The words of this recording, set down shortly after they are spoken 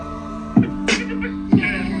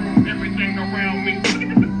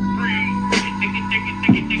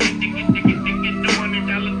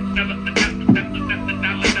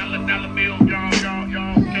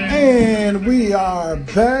We are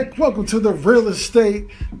back. Welcome to the Real Estate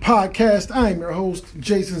Podcast. I am your host,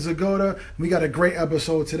 Jason Zagoda. We got a great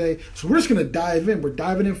episode today. So we're just going to dive in. We're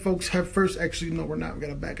diving in, folks, head first. Actually, no, we're not. We got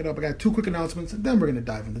to back it up. I got two quick announcements, and then we're going to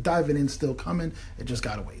dive in. The diving in still coming. It just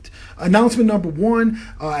got to wait. Announcement number one,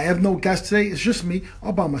 I have no guest today. It's just me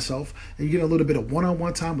all by myself. And you get a little bit of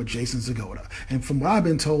one-on-one time with Jason Zagoda. And from what I've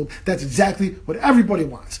been told, that's exactly what everybody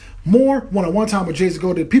wants. More one-on-one time with Jay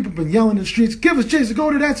Zagoda. People have been yelling in the streets, give us Jay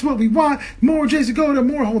Zagoda, that's what we want. More Jay Zagoda,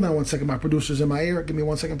 more. Hold on one second, my producer's in my ear. Give me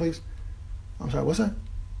 1 second, please. I'm sorry, what's that?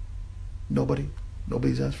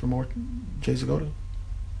 Nobody's asked for more Jay Zagoda?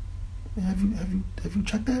 Have you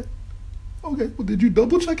checked that? Okay, well, did you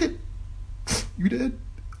double check it? You did?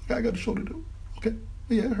 Okay, I got a show to do. Okay,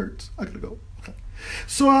 yeah, it hurts. I gotta go. Okay.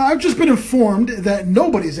 So I've just been informed that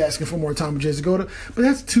nobody's asking for more time with Jay Zagoda, but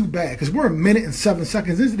that's too bad because we're 1 minute and 7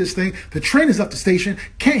 seconds into this thing. The train has left the station,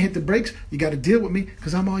 can't hit the brakes. You got to deal with me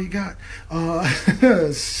because I'm all you got.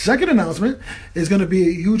 Second announcement is going to be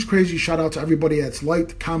a huge, crazy shout out to everybody that's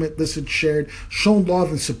liked, comment, listened, shared, shown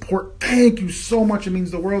love and support. Thank you so much. It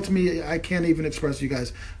means the world to me. I can't even express to you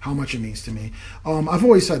guys how much it means to me. I've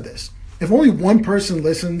always said this. If only one person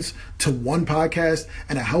listens to one podcast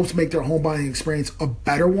and it helps make their home buying experience a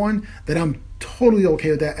better one, then I'm totally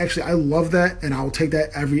okay with that. Actually, I love that, and I'll take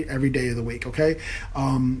that every day of the week, okay?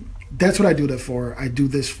 That's what I do that for. I do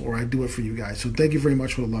this for. I do it for you guys. So thank you very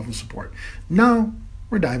much for the love and support. Now,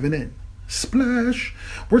 we're diving in. Splash.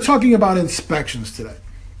 We're talking about inspections today.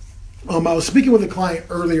 I was speaking with a client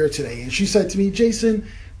earlier today, and she said to me, Jason,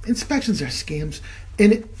 inspections are scams.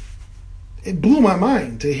 And it blew my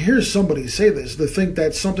mind to hear somebody say this, to think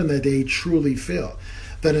that's something that they truly feel,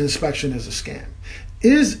 that an inspection is a scam.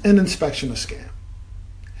 Is an inspection a scam?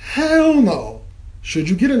 Hell no. Should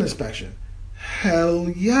you get an inspection? Hell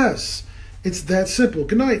yes. It's that simple.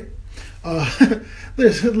 Good night.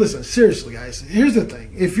 Listen, seriously, guys, here's the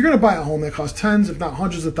thing. If you're going to buy a home that costs tens, if not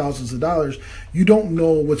hundreds of thousands of dollars, you don't know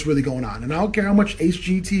what's really going on. And I don't care how much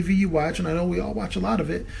HGTV you watch, and I know we all watch a lot of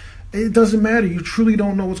it. It doesn't matter. You truly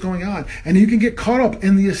don't know what's going on. And you can get caught up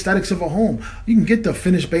in the aesthetics of a home. You can get the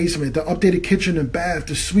finished basement, the updated kitchen and bath,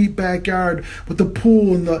 the sweet backyard with the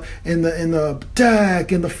pool and the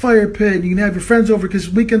deck and the fire pit. You can have your friends over because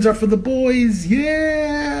weekends are for the boys.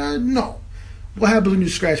 Yeah, no. What happens when you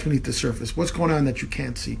scratch beneath the surface? What's going on that you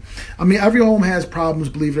can't see? I mean, every home has problems.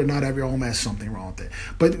 Believe it or not, every home has something wrong with it.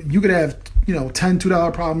 But you could have, 10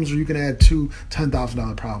 $2 problems, or you can add two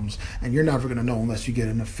 $10,000 problems, and you're never going to know unless you get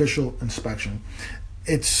an official inspection.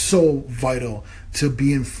 It's so vital to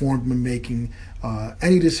be informed when making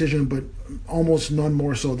any decision, but almost none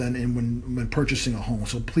more so than when purchasing a home.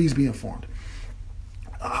 So please be informed.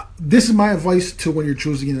 This is my advice to when you're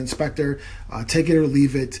choosing an inspector. Take it or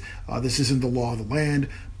leave it. This isn't the law of the land,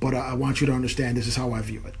 but I want you to understand this is how I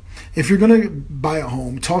view it. If you're going to buy a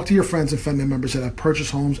home, talk to your friends and family members that have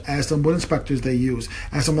purchased homes. Ask them what inspectors they use.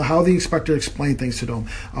 Ask them how the inspector explained things to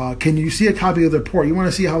them. Can you see a copy of the report? You want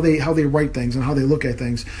to see how they write things and how they look at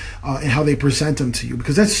things and how they present them to you,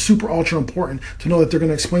 because that's super ultra important to know that they're going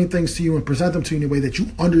to explain things to you and present them to you in a way that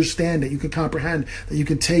you understand, that you can comprehend, that you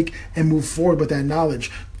can take and move forward with that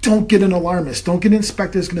knowledge. Don't get an alarmist. Don't get an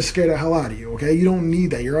inspector that's going to scare the hell out of you, okay? You don't need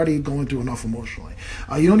that. You're already going through enough emotionally.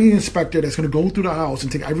 You don't need an inspector that's going to go through the house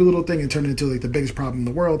and take every little thing and turn it into like the biggest problem in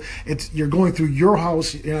the world. You're going through your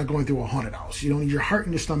house. You're not going through a haunted house. You don't need your heart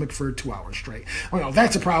in your stomach for 2 hours straight. Oh, no,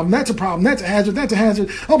 that's a problem. That's a problem. That's a hazard. That's a hazard.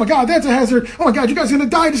 Oh, my God, that's a hazard. Oh, my God, you guys are going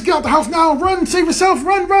to die. Just get out the house now. Run. Save yourself.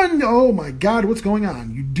 Run. Oh, my God, what's going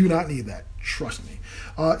on? You do not need that. Trust me.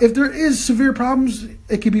 If there is severe problems,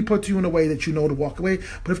 it can be put to you in a way that you know to walk away.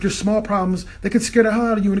 But if there's small problems, they could scare the hell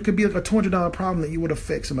out of you, and it could be like a $200 problem that you would have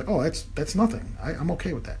fixed. I'm like, oh, that's nothing. I'm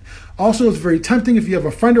okay with that. Also, it's very tempting if you have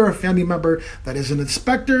a friend or a family member that is an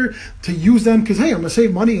inspector to use them because, hey, I'm going to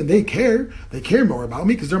save money, and they care. They care more about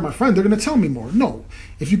me because they're my friend. They're going to tell me more. No.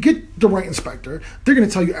 If you get the right inspector, they're going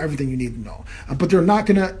to tell you everything you need to know. But they're not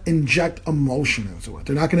going to inject emotion into it.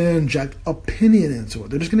 They're not going to inject opinion into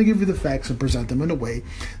it. They're just going to give you the facts and present them in a way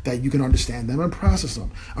that you can understand them and process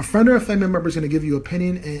them. A friend or a family member is going to give you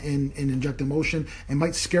opinion and inject emotion and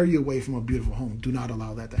might scare you away from a beautiful home. Do not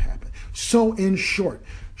allow that to happen. So in short,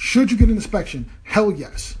 should you get an inspection? Hell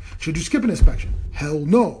yes. Should you skip an inspection? Hell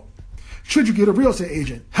no. Should you get a real estate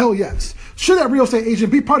agent? Hell yes. Should that real estate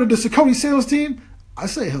agent be part of the Zagoda sales team? I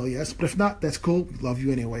say hell yes, but if not, that's cool. We love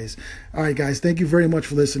you anyways. All right, guys, thank you very much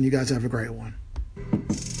for listening. You guys have a great one.